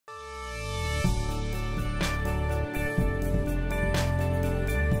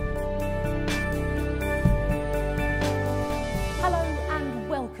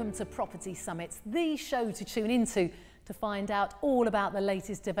welcome to Property Summits, the show to tune into to find out all about the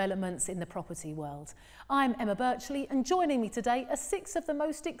latest developments in the property world. I'm Emma Birchley, and joining me today are 6 of the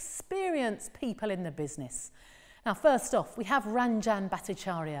most experienced people in the business. Now, first off, we have Ranjan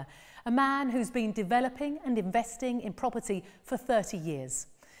Bhattacharya, a man who's been developing and investing in property for 30 years.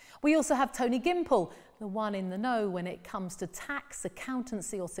 We also have Tony Gimple, the one in the know when it comes to tax,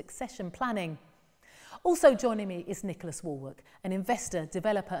 accountancy or succession planning. Also joining me is Wallwork, an investor,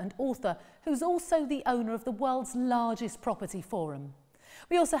 developer and author who's also the owner of the world's largest property forum.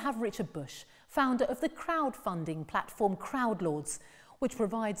 We also have Richard Bush, founder of the crowdfunding platform Landlords, which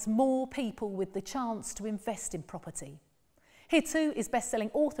provides more people with the chance to invest in property. Here too is best-selling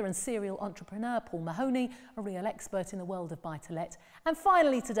author and serial entrepreneur Paul Mahoney, a real expert in the world of buy-to-let. And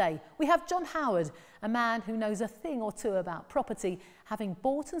finally today, we have John Howard, a man who knows a thing or two about property, having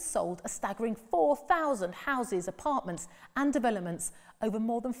bought and sold a staggering 4,000 houses, apartments and developments over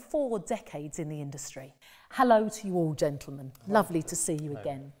more than 4 decades in the industry. Hello to you all, gentlemen. Lovely to see you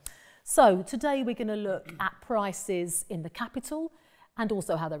again. So today we're going to look at prices in the capital, and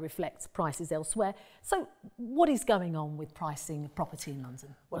also how they reflect prices elsewhere. So what is going on with pricing of property in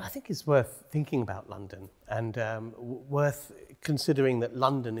London? Well, I think it's worth thinking about London and worth considering that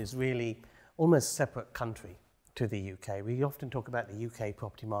London is really almost a separate country to the UK. We often talk about the UK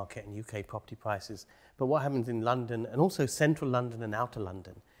property market and UK property prices, but what happens in London and also central London and outer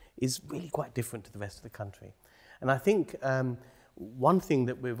London is really quite different to the rest of the country. And I think one thing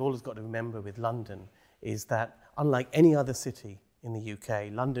that we've always got to remember with London is that unlike any other city in the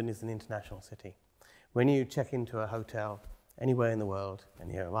UK, London is an international city. When you check into a hotel anywhere in the world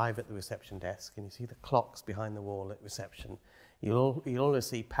and you arrive at the reception desk and you see the clocks behind the wall at reception, you'll always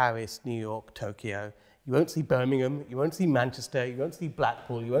see Paris, New York, Tokyo. You won't see Birmingham, you won't see Manchester, you won't see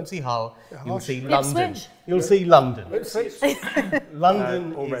Blackpool, you won't see Hull, you'll see London. You'll see London.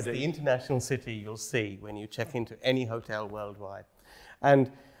 London is the international city you'll see when you check into any hotel worldwide.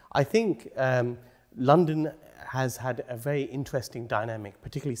 And I think London has had a very interesting dynamic,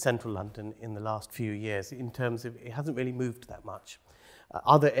 particularly central London, in the last few years, in terms of it hasn't really moved that much.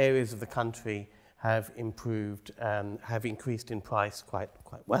 Other areas of the country have improved, have increased in price quite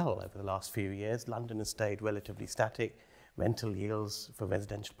well over the last few years. London has stayed relatively static, rental yields for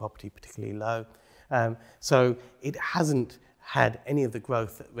residential property particularly low. So it hasn't had any of the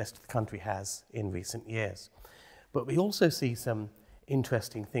growth that the rest of the country has in recent years. But we also see some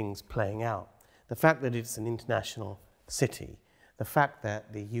interesting things playing out. The fact that it's an international city, the fact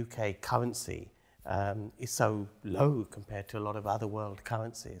that the UK currency is so low compared to a lot of other world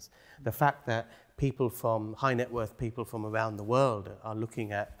currencies, the fact that people from high net worth people from around the world are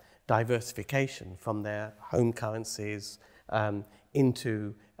looking at diversification from their home currencies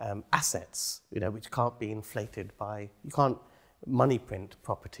into assets, which can't be inflated by, you can't money print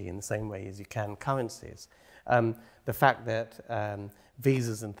property in the same way as you can currencies. The fact that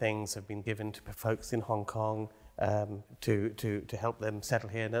visas and things have been given to folks in Hong Kong to help them settle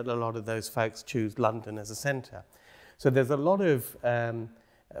here, and a lot of those folks choose London as a centre. So there's a lot of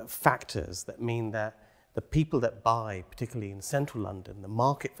factors that mean that the people that buy, particularly in central London, the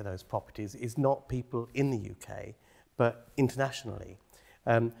market for those properties is not people in the UK, but internationally,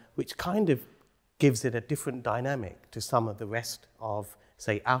 which kind of gives it a different dynamic to some of the rest of,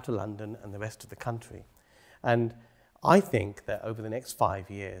 say, outer London and the rest of the country. And I think that over the next 5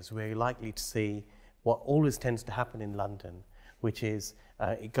 years, we're likely to see what always tends to happen in London, which is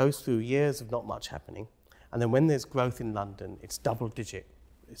it goes through years of not much happening. And then when there's growth in London, it's double digit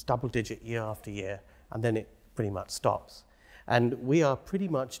year after year, and then it pretty much stops. And we are pretty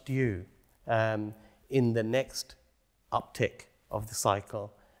much due in the next uptick of the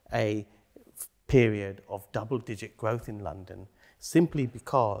cycle, a period of double-digit growth in London, simply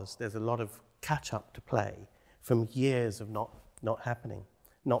because there's a lot of catch-up to play from years of not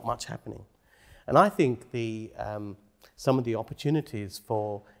much happening. And I think some of the opportunities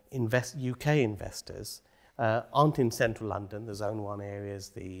for UK investors aren't in central London, the Zone 1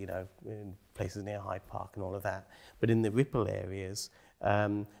 areas, in places near Hyde Park and all of that, but in the Ripple areas,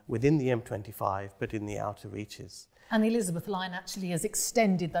 within the M25, but in the outer reaches. And the Elizabeth line actually has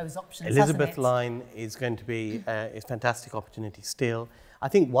extended those options, Elizabeth line is going to be a fantastic opportunity still. I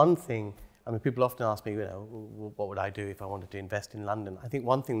think one thing, people often ask me, what would I do if I wanted to invest in London? I think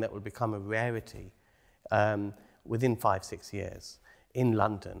one thing that will become a rarity within 5-6 years in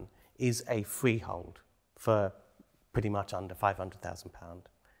London is a freehold for pretty much under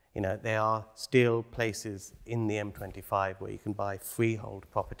 £500,000. There are still places in the M25 where you can buy freehold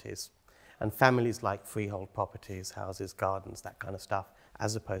properties, and families like freehold properties, houses, gardens, that kind of stuff,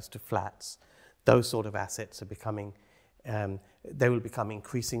 as opposed to flats. Those sort of assets are becoming they will become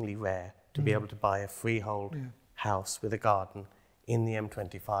increasingly rare to be able to buy a freehold house with a garden in the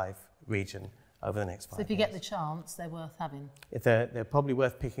M25 region over the next 5 years. So if you get the chance, they're worth having. They're probably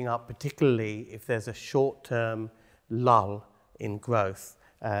worth picking up, particularly if there's a short-term lull in growth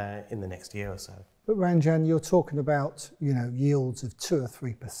in the next year or so. But Ranjan, you're talking about, you know, yields of 2 or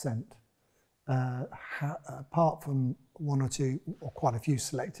 3%. Apart from one or two, or quite a few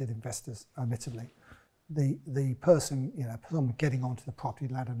selected investors, admittedly, the person, you know, someone getting onto the property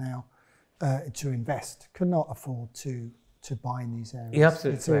ladder now to invest cannot afford to buy in these areas. You're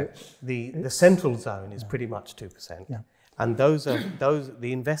absolutely correct. The central zone is pretty much 2%, and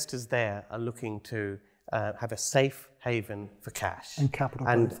the investors there are looking to have a safe haven for cash and capital,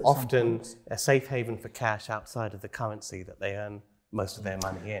 and often a safe haven for cash outside of the currency that they earn most of their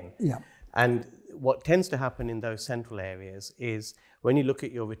money in. Yeah. And what tends to happen in those central areas is when you look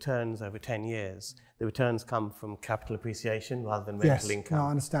at your returns over 10 years, the returns come from capital appreciation rather than rental income. No,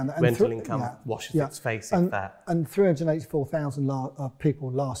 I understand that. And rental income washes its face in that. And 384,000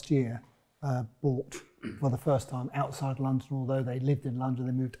 people last year bought for the first time outside London, although they lived in London,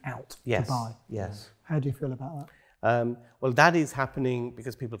 they moved out to buy. Yes. How do you feel about that? Well, that is happening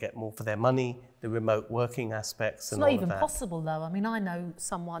because people get more for their money, the remote working aspects and all of that. It's not even possible though. I mean, I know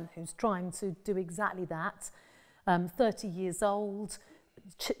someone who's trying to do exactly that, 30 years old,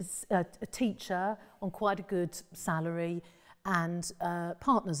 a teacher on quite a good salary, and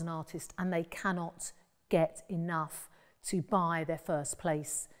partner's an artist, and they cannot get enough to buy their first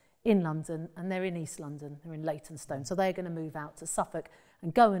place in London, and they're in East London, they're in Leytonstone, so they're going to move out to Suffolk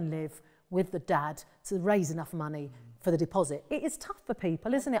and go and live with the dad to raise enough money for the deposit. It is tough for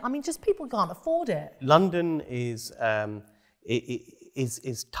people, isn't it? I mean, just people can't afford it. London is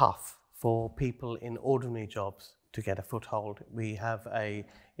tough for people in ordinary jobs to get a foothold. You have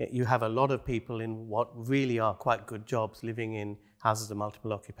a lot of people in what really are quite good jobs living in houses of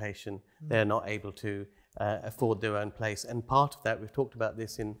multiple occupation. They're not able to afford their own place. And part of that, we've talked about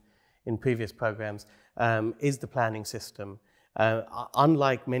this in previous programs, is the planning system.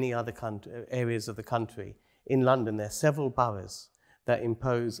 Unlike many other areas of the country, in London there are several boroughs that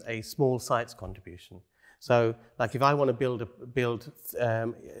impose a small sites contribution. So, like if I want to build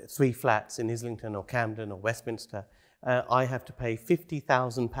 3 flats in Islington or Camden or Westminster, I have to pay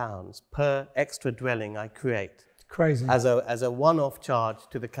 £50,000 per extra dwelling I create. Crazy. As a one-off charge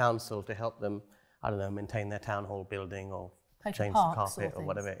to the council to help them, I don't know, maintain their town hall building or change the carpet or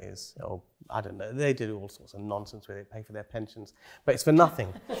whatever it is, or I don't know, they do all sorts of nonsense with it, pay for their pensions, but it's for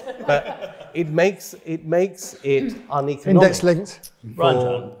nothing. But it makes it uneconomic. Index linked.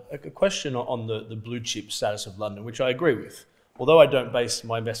 Ranjan, a question on the blue chip status of London, which I agree with. Although I don't base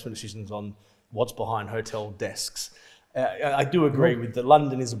my investment decisions on what's behind hotel desks, I do agree with that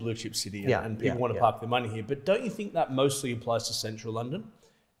London is a blue chip city and people want to park their money here. But don't you think that mostly applies to central London?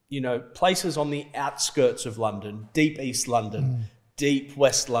 You know, places on the outskirts of London, deep East London, deep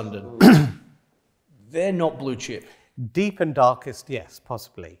West London, they're not blue chip. Deep and darkest, yes,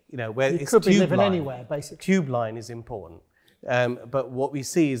 possibly. You know, where You it's could be tube living line. anywhere, basically. Tube line is important. But what we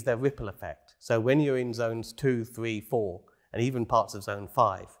see is the ripple effect. So when you're in zones 2, 3, 4, and even parts of zone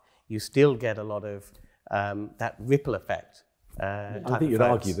 5, you still get a lot of that ripple effect. I think you'd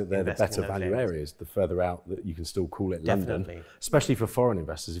argue that they're the better value areas, the further out that you can still call it London. Definitely. Especially for foreign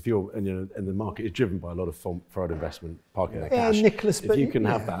investors. If you're, and the market is driven by a lot of foreign investment parking their cash. Nicholas, if you can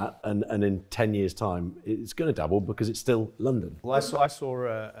have that, and in 10 years' time, it's going to double because it's still London. Well, I saw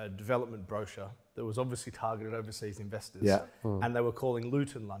a development brochure that was obviously targeted overseas investors, and they were calling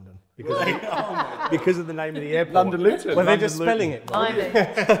Luton London because of the name of the airport. London Luton. Well, they're just spelling it wrong.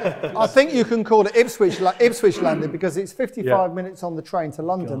 I think you can call it Ipswich London because it's 55 minutes on the train to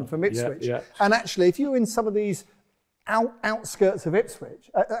London from Ipswich. And actually, if you're in some of these outskirts of Ipswich,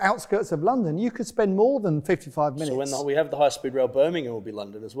 outskirts of London, you could spend more than 55 minutes. So when we have the high-speed rail, Birmingham will be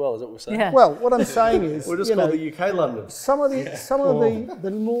London as well. Is that what we're saying? Yeah. Well, what I'm saying is, we'll just call the UK London. Some of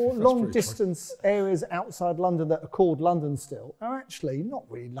the more long-distance areas outside London that are called London still are actually not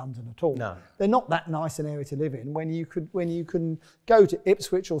really London at all. No. They're not that nice an area to live in. When you can go to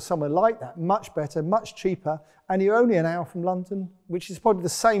Ipswich or somewhere like that, much better, much cheaper, and you're only an hour from London, which is probably the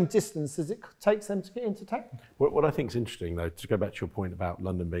same distance as it takes them to get into town. What I think is interesting, though, to go back to your point about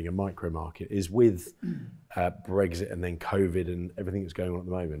London being a micro market, is with Brexit and then COVID and everything that's going on at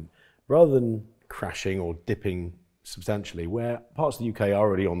the moment, rather than crashing or dipping substantially, where parts of the UK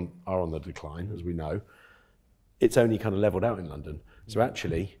are on the decline, as we know, it's only kind of leveled out in London. So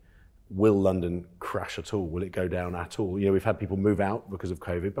actually, will London crash at all? Will it go down at all? You know, we've had people move out because of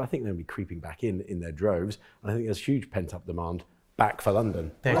COVID, but I think they'll be creeping back in their droves. And I think there's huge pent-up demand back for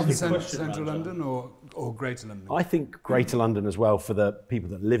London. Central London or Greater London? I think Greater London as well for the people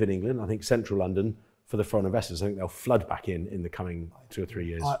that live in England. I think Central London for the foreign investors. I think they'll flood back in the coming 2 or 3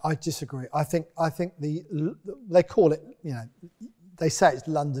 years. I disagree. I think they call it, they say it's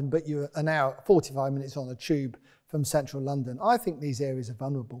London, but you're an hour, 45 minutes on a tube from central London. I think these areas are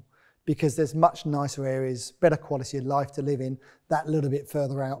vulnerable because there's much nicer areas, better quality of life to live in, that little bit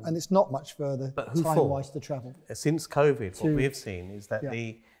further out, and it's not much further time-wise to travel. Since COVID, what we've seen is that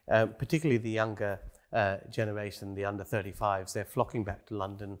particularly the younger generation, the under 35s, they're flocking back to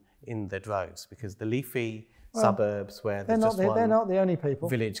London in their droves because the leafy suburbs where there's just one they're not the only people.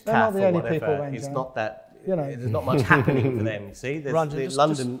 Village cafe or whatever, it's not that, there's not much happening for them, you see. Ranjan,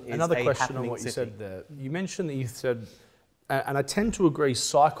 London is another a question on happening what you city. said there. You mentioned that you said, and I tend to agree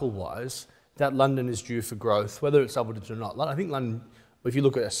cycle-wise, that London is due for growth, whether it's double digit or not. I think London, if you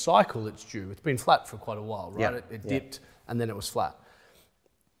look at a cycle, it's due. It's been flat for quite a while, right? Yeah. It dipped and then it was flat.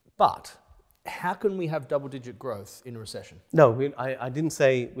 But how can we have double-digit growth in a recession? No, I didn't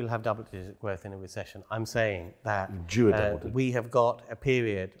say we'll have double-digit growth in a recession. I'm saying that we have got a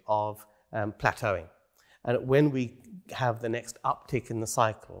period of plateauing. And when we have the next uptick in the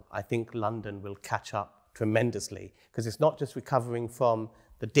cycle, I think London will catch up tremendously because it's not just recovering from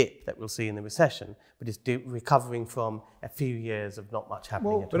the dip that we'll see in the recession, but it's recovering from a few years of not much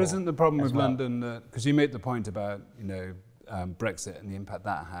happening at all. But isn't the problem with London that, because you made the point about, Brexit and the impact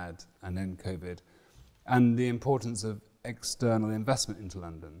that had, and then COVID, and the importance of external investment into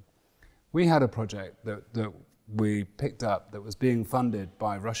London. We had a project that we picked up that was being funded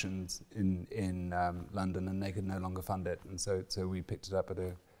by Russians in London, and they could no longer fund it, and so we picked it up at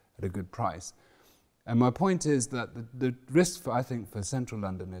a good price. And my point is that the risk, I think, for central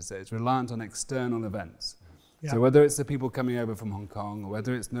London is that it's reliant on external events. Yeah. So whether it's the people coming over from Hong Kong, or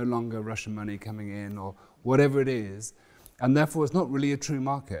whether it's no longer Russian money coming in, or whatever it is, and therefore it's not really a true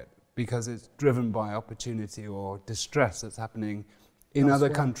market because it's driven by opportunity or distress that's happening in other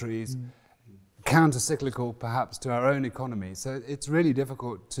countries, counter-cyclical perhaps to our own economy. So it's really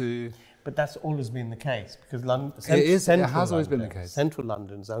difficult to... But that's always been the case because it has always been the case. Central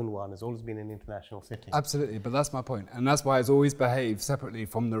London, Zone 1, has always been an international city. Absolutely, but that's my point. And that's why it's always behaved separately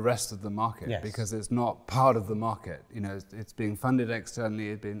from the rest of the market, because it's not part of the market. It's being funded externally,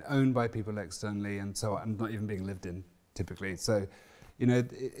 it's being owned by people externally, and so on, and not even being lived in typically. So,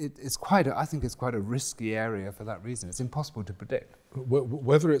 it's I think it's quite a risky area for that reason. It's impossible to predict.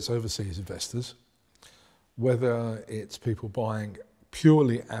 Whether it's overseas investors, whether it's people buying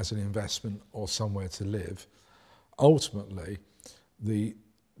purely as an investment or somewhere to live, ultimately the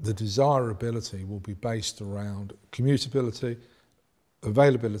desirability will be based around commutability,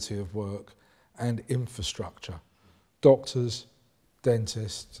 availability of work and infrastructure. Doctors,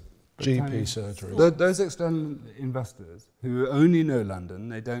 dentists, GP surgeries. Those external investors who only know London,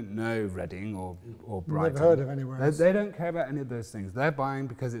 they don't know Reading or Brighton. Never heard of anywhere else. They don't care about any of those things. They're buying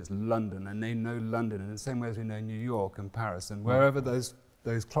because it's London and they know London in the same way as we know New York and Paris and wherever those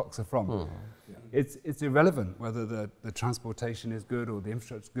clocks are from. It's irrelevant whether the transportation is good or the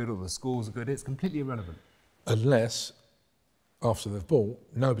infrastructure is good or the schools are good. It's completely irrelevant. Unless, after they've bought,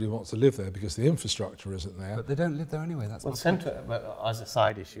 nobody wants to live there because the infrastructure isn't there. But they don't live there anyway, that's my point. As a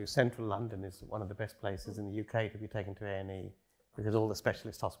side issue, central London is one of the best places in the UK to be taken to A&E because all the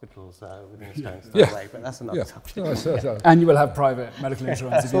specialist hospitals are within a stone's throw away, but that's another subject. And you will have private medical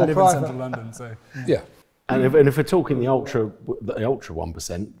insurance if you live in central London. So. Yeah. And if we're talking the ultra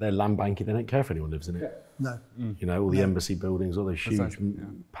 1%, they're land banking, they don't care if anyone lives in it. No. All the embassy buildings, all those huge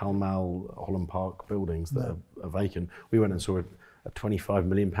Pall Mall, Holland Park buildings that are vacant. We went and saw a £25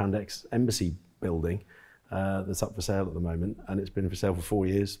 million ex-embassy building that's up for sale at the moment, and it's been for sale for 4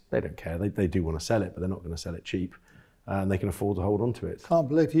 years. They don't care. They do want to sell it, but they're not going to sell it cheap, and they can afford to hold on to it. Can't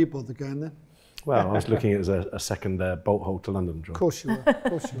believe you bothered going there. Well, I was looking at it as a second bolt hole to London, John. Of course you were.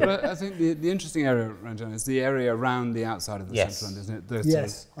 But I think the interesting area, Ranjan, is the area around the outside of the central London, isn't it?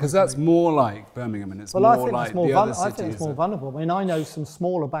 Yes. Because that's more like Birmingham and it's more like the other cities. I think it's more vulnerable. I mean, I know some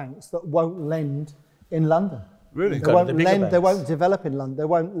smaller banks that won't lend in London. Really? They won't develop in London. They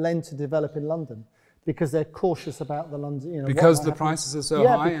won't lend to develop in London because they're cautious about the London. Because the prices are so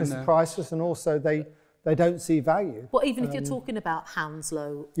high. Yeah, because the prices, and also they don't see value. Well, even if you're talking about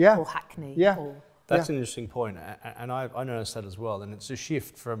Hounslow or Hackney. Yeah. That's an interesting point, and I noticed that as well, and it's a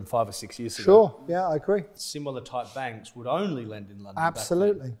shift from 5 or 6 years ago. Sure, yeah, I agree. Similar type banks would only lend in London.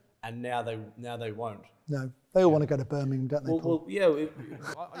 Absolutely. Back then, and now they won't. No, they all want to go to Birmingham, don't they, Paul? Well, yeah.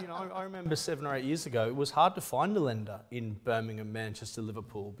 I remember 7 or 8 years ago, it was hard to find a lender in Birmingham, Manchester,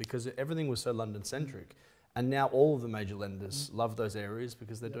 Liverpool, because everything was so London-centric. And now all of the major lenders love those areas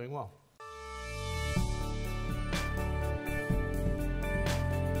because they're doing well.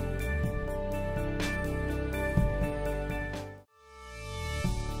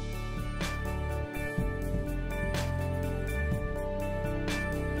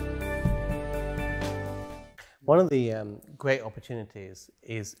 One of the great opportunities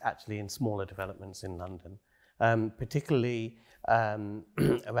is actually in smaller developments in London, particularly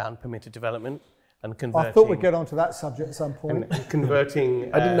around permitted development and converting. I thought we'd get onto that subject at some point. And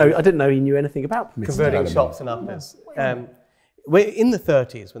converting. I didn't know he knew anything about permitted converting development. shops and uppers. In the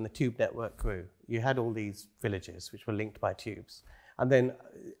 30s, when the tube network grew, you had all these villages which were linked by tubes, and then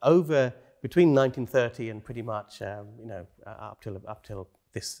between 1930 and pretty much up till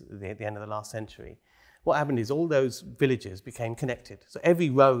the end of the last century, what happened is all those villages became connected. So every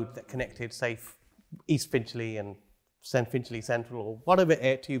road that connected, say, East Finchley and Finchley Central or whatever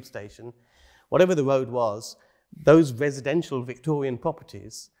air tube station, whatever the road was, those residential Victorian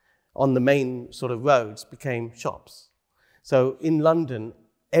properties on the main sort of roads became shops. So in London,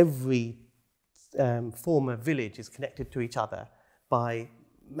 every former village is connected to each other by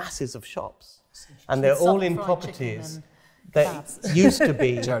masses of shops. And they're all in properties that used to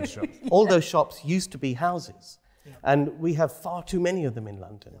be, all those shops used to be houses. Yeah. And we have far too many of them in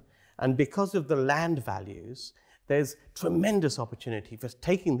London. And because of the land values, there's tremendous opportunity for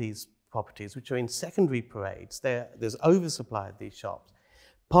taking these properties, which are in secondary parades, there's oversupply of these shops,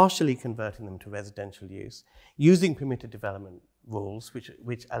 partially converting them to residential use, using permitted development rules,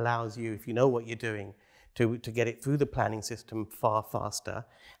 which allows you, if you know what you're doing, to get it through the planning system far faster.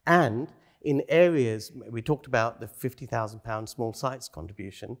 And in areas, we talked about the £50,000 small sites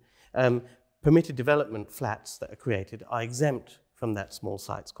contribution, permitted development flats that are created are exempt from that small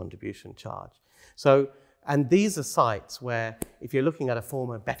sites contribution charge. So, and these are sites where, if you're looking at a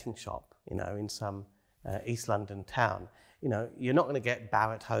former betting shop, in some East London town, you're not going to get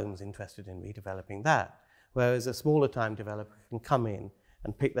Barratt Homes interested in redeveloping that. Whereas a smaller time developer can come in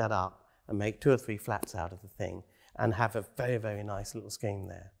and pick that up and make 2 or 3 flats out of the thing and have a very, very nice little scheme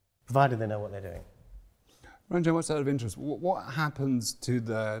there, provided they know what they're doing. Ranjan, what's out of interest? What happens to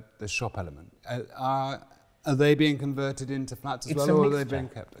the shop element? Are they being converted into flats as well, or are they being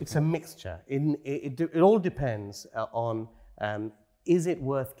kept? It's a mixture. It all depends on is it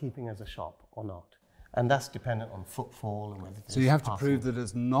worth keeping as a shop or not? And that's dependent on footfall and whether. So you have to prove that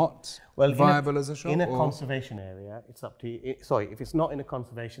it's not viable as a shop? In a conservation area, it's up to you. If it's not in a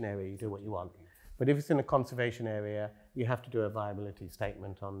conservation area, you do what you want. But if it's in a conservation area, you have to do a viability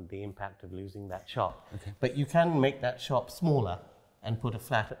statement on the impact of losing that shop. Okay. But you can make that shop smaller and put a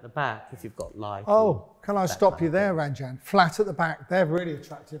flat at the back if you've got light. Oh, can I stop you there, Ranjan? Flat at the back, they're really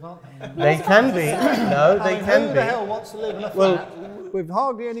attractive, aren't they? They can be. No, they can be. Who the hell wants to live in a flat with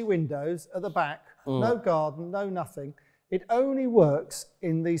hardly any windows at the back, no garden, no nothing? It only works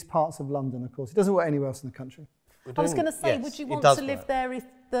in these parts of London, of course. It doesn't work anywhere else in the country. I was going to say, would you want to live there if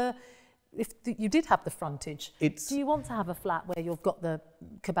you did have the frontage? Do you want to have a flat where you've got the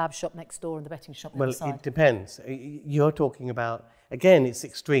kebab shop next door and the betting shop next side? Well, it depends. You're talking about, again, it's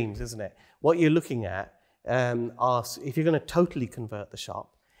extremes, isn't it? What you're looking at are, if you're going to totally convert the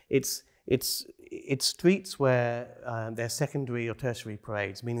shop, it's streets where there's secondary or tertiary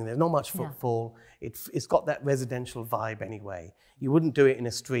parades, meaning there's not much footfall. It's got that residential vibe anyway. You wouldn't do it in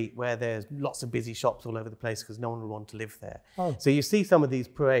a street where there's lots of busy shops all over the place because no one would want to live there. Oh. So you see some of these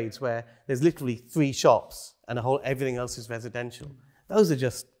parades where there's literally 3 shops and everything else is residential. Those are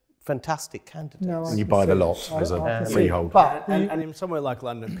just fantastic candidates. No, and you buy the lot as a freehold. And in somewhere like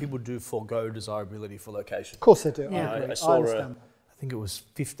London, people do forego desirability for location. Of course they do. Yeah. I saw I think it was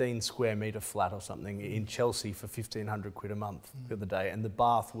 15 square metre flat or something in Chelsea for 1,500 quid a month the other day, and the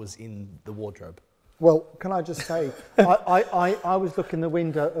bath was in the wardrobe. Well, can I just say, I was looking in the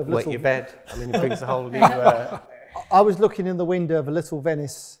window of Wet your bed. I mean, it brings a whole new. I was looking in the window of a Little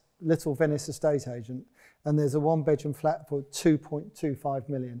Venice estate agent, and there's a 1-bedroom flat for 2.25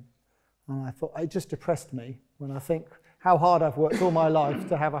 million. And I thought, it just depressed me when I think how hard I've worked all my life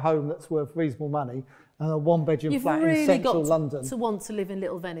to have a home that's worth reasonable money, and a 1-bedroom flat in central London. You've really got to want to live in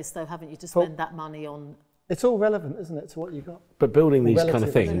Little Venice, though, haven't you, to spend that money on... It's all relevant, isn't it, to what you've got? But building these kind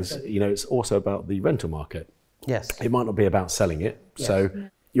of things, it's also about the rental market. Yes. It might not be about selling it. Yes. So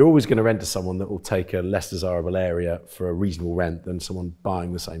you're always going to rent to someone that will take a less desirable area for a reasonable rent than someone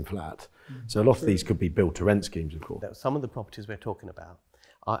buying the same flat. So a lot of these could be built-to-rent schemes, of course. Some of the properties we're talking about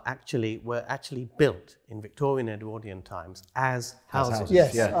were actually built in Victorian Edwardian times as houses.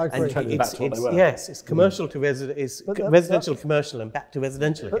 Yes, I agree. And it's commercial to residential, commercial, and back to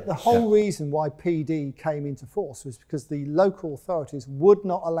residential again. But the whole reason why PD came into force was because the local authorities would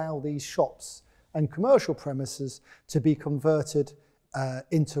not allow these shops and commercial premises to be converted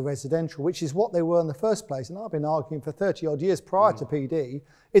into residential, which is what they were in the first place. And I've been arguing for 30 odd years prior to PD.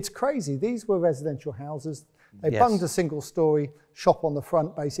 It's crazy. These were residential houses. They bunged a single-storey shop on the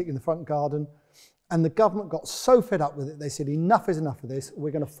front, basically in the front garden, and the government got so fed up with it, they said, enough is enough of this, we're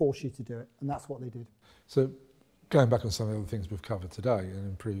going to force you to do it, and that's what they did. So going back on some of the other things we've covered today and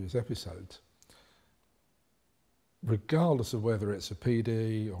in previous episodes, regardless of whether it's a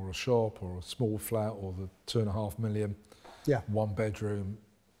PD or a shop or a small flat or the 2.5 million, one bedroom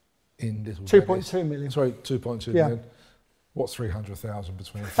in Little 2.2 million. Sorry, 2.2 million. What's 300,000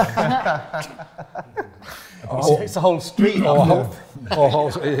 between them? It's a whole street.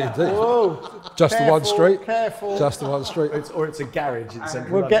 Just the one street. Careful. Just the one street. Or it's a garage in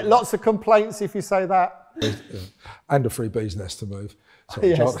central We'll London. get lots of complaints if you say that. And a free bee's nest to move.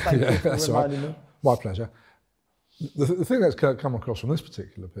 Sorry, John. Thank you for That's all reminding right. me. My pleasure. The thing that's come across from this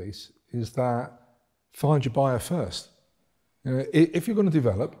particular piece is that find your buyer first. You know, if you're going to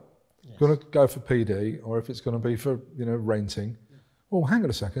develop, you're going to go for PD, or if it's going to be for renting. Well, hang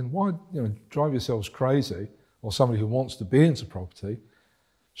on a second. Why drive yourselves crazy, or somebody who wants to be into property?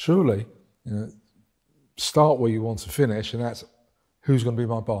 Surely, start where you want to finish, and that's who's going to be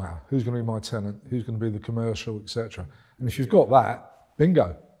my buyer, who's going to be my tenant, who's going to be the commercial, etc. And if you've got that,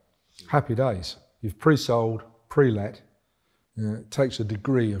 bingo, happy days. You've pre-sold, pre-let. It takes a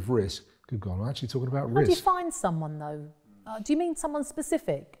degree of risk. Good God, I'm actually talking about risk. How do you find someone though? Do you mean someone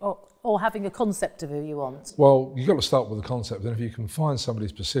specific, or having a concept of who you want? Well, you've got to start with a concept, and if you can find somebody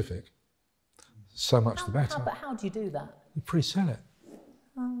specific, so much the better. But how do you do that? You pre-sell it.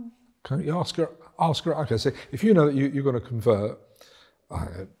 You ask her, okay, so if you know that you're going to convert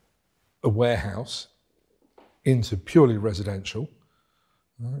a warehouse into purely residential,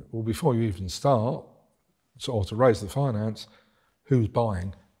 well, before you even start, or to raise the finance, who's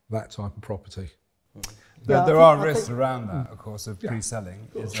buying that type of property? There are risks around that, of course, of pre-selling.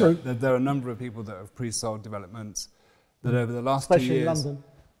 True. There are a number of people that have pre-sold developments that over the last Especially 2 years... in London.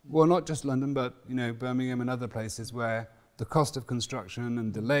 Well, not just London, but Birmingham and other places where the cost of construction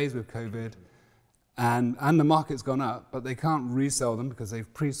and delays with COVID and the market's gone up, but they can't resell them because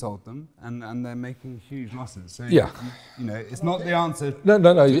they've pre-sold them and they're making huge losses. So, it's not the answer. No,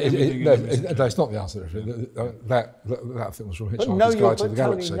 it's not the answer. That thing was from Hitchhiker's Guide to the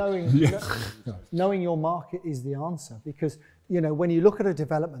Galaxy. Knowing your market is the answer, because when you look at a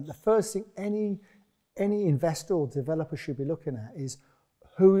development, the first thing any investor or developer should be looking at is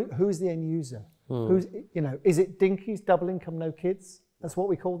who's the end user. Is it dinkies, double income, no kids? That's what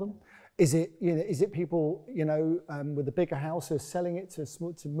we call them. Is it people with a bigger house who are selling it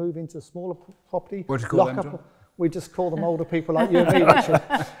to move into a smaller property? What do you call them, John? We just call them older people like you and me, Richard,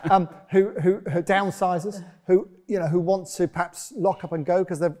 who downsizers, who want to perhaps lock up and go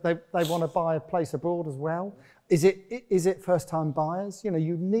because they want to buy a place abroad as well. Is it first-time buyers?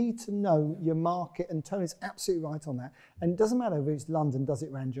 You need to know your market, and Tony's absolutely right on that. And it doesn't matter if it's London, does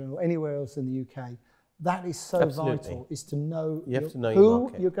it, Ranjan, or anywhere else in the UK. That is so vital, is to know,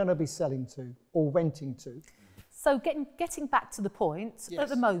 who you're going to be selling to or renting to. So getting back to the point, at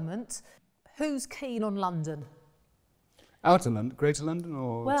the moment, who's keen on London? Outer London, Greater London,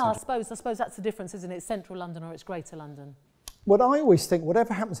 or? Well, I suppose that's the difference, isn't it? Central London or it's Greater London. What I always think,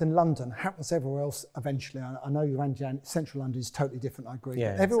 whatever happens in London happens everywhere else eventually. I know you, Ranjan, Central London is totally different, I agree.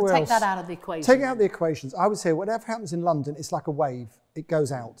 Yeah. Everywhere so take else, that out of the equation. Take out the equations. I would say whatever happens in London, it's like a wave. It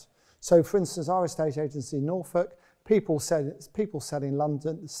goes out. So, for instance, our estate agency in Norfolk, people sell in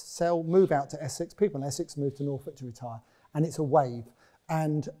London, move out to Essex. People in Essex move to Norfolk to retire, and it's a wave.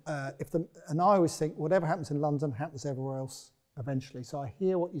 And I always think whatever happens in London happens everywhere else eventually. So I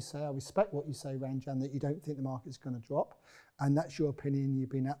hear what you say. I respect what you say, Ranjan, that you don't think the market's going to drop, and that's your opinion. You've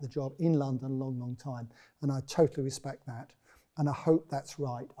been at the job in London a long, long time, and I totally respect that. And I hope that's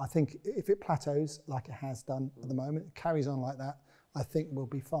right. I think if it plateaus like it has done at the moment, it carries on like that, I think we'll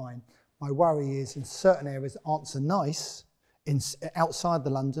be fine. My worry is in certain areas that aren't so nice, outside the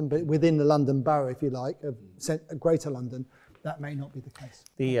London, but within the London borough, if you like, of Greater London, that may not be the case.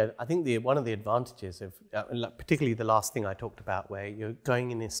 I think one of the advantages of, particularly the last thing I talked about, where you're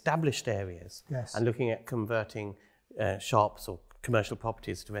going in established areas and looking at converting shops or commercial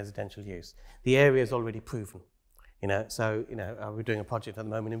properties to residential use, the area is already proven. We're doing a project at the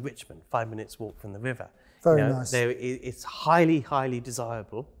moment in Richmond, 5 minutes walk from the river. Very nice. It's highly, highly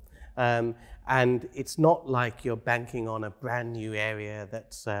desirable. And it's not like you're banking on a brand new area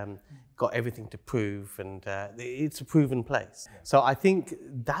that's got everything to prove, and it's a proven place. So I think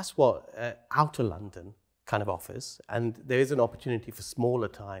that's what outer London kind of offers, and there is an opportunity for smaller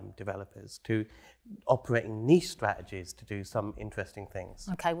time developers to operating niche strategies to do some interesting things.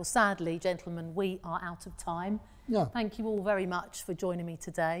 Okay, well sadly, gentlemen, we are out of time. Yeah. Thank you all very much for joining me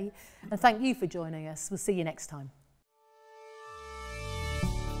today, and thank you for joining us. We'll see you next time.